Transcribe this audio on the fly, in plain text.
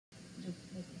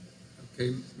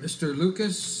Okay, Mr.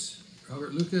 Lucas,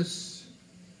 Robert Lucas,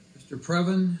 Mr.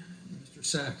 Previn, and Mr.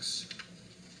 Sachs.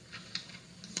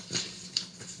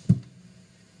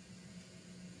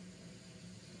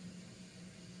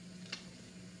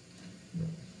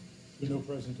 No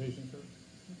presentation, sir?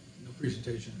 No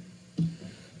presentation.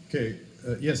 Okay,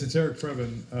 yes, it's Eric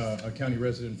Previn, a county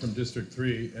resident from District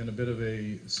 3 and a bit of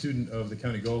a student of the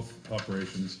county golf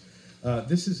operations.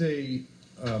 This is a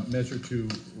measure to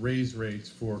raise rates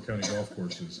for county golf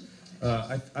courses.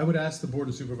 I would ask the Board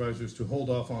of Supervisors to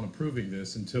hold off on approving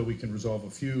this until we can resolve a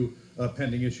few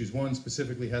pending issues. One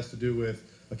specifically has to do with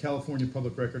a California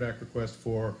Public Record Act request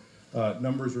for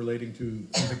numbers relating to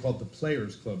something called the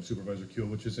Players Club, Supervisor Kuehl,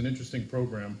 which is an interesting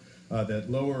program that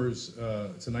lowers,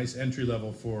 it's a nice entry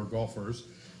level for golfers,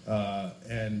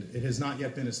 and it has not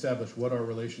yet been established what our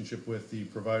relationship with the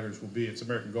providers will be. It's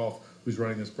American Golf who's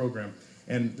running this program.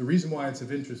 And the reason why it's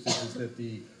of interest is that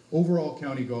the overall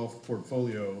county golf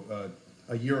portfolio,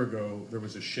 a year ago, there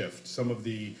was a shift. Some of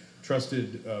the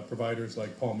trusted providers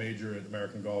like Paul Major at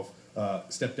American Golf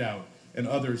stepped out, and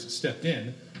others stepped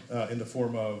in the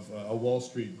form of a Wall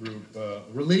Street group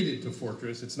related to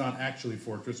Fortress. It's not actually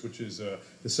Fortress, which is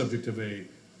the subject of a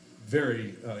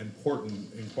very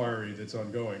important inquiry that's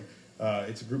ongoing.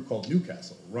 It's a group called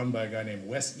Newcastle, run by a guy named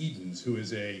Wes Edens, who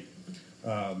is a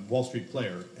Wall Street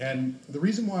player. And the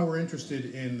reason why we're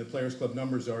interested in the Players Club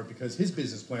numbers are because his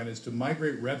business plan is to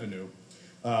migrate revenue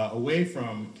away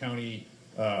from county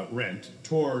rent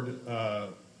toward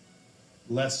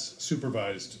less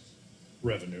supervised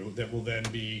revenue that will then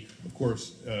be, of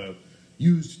course,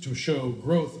 used to show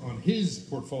growth on his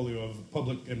portfolio of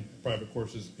public and private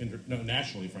courses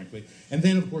nationally, frankly. And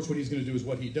then, of course, what he's going to do is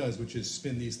what he does, which is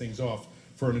spin these things off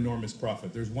for an enormous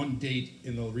profit. There's one date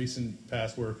in the recent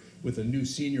past where, with a new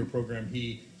senior program,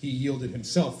 he yielded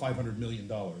himself $500 million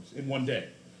in one day.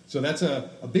 So that's a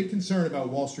big concern about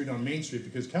Wall Street on Main Street,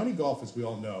 because county golf, as we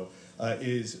all know,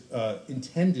 is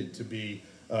intended to be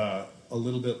a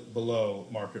little bit below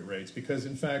market rates, because,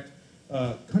 in fact,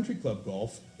 country club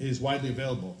golf is widely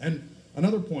available. And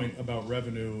another point about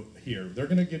revenue here, they're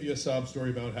going to give you a sob story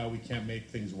about how we can't make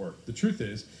things work. The truth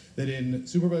is that in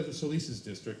Supervisor Solis's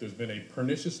district, there's been a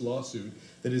pernicious lawsuit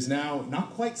that is now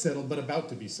not quite settled, but about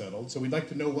to be settled. So we'd like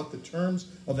to know what the terms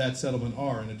of that settlement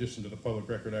are, in addition to the Public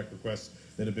Record Act requests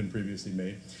that have been previously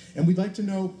made. And we'd like to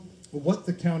know what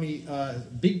the county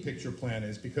big picture plan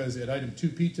is, because at item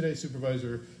 2P today,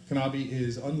 Supervisor Kanabe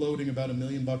is unloading about $1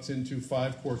 million into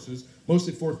 5 courses,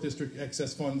 mostly 4th District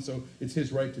excess funds, so it's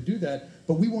his right to do that.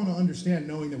 But we want to understand,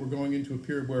 knowing that we're going into a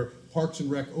period where Parks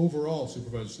and Rec overall,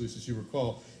 Supervisor Solis, as you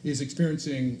recall, is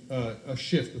experiencing a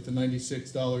shift with the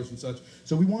 $96 and such.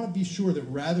 So we want to be sure that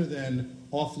rather than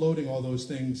offloading all those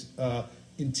things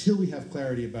until we have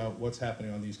clarity about what's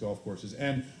happening on these golf courses.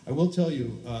 And I will tell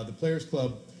you, the Players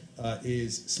Club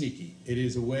is sneaky. It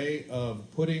is a way of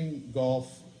putting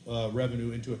golf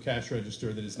revenue into a cash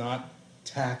register that is not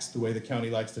taxed the way the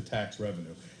county likes to tax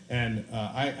revenue. And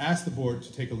I asked the board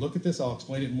to take a look at this. I'll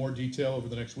explain it in more detail over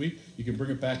the next week. You can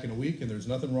bring it back in a week, and there's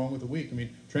nothing wrong with a week. I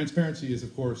mean, transparency is,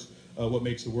 of course, what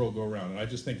makes the world go around. And I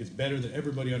just think it's better that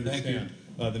everybody understand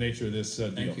the nature of this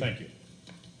deal. Thank you.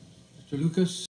 Mr. Lucas.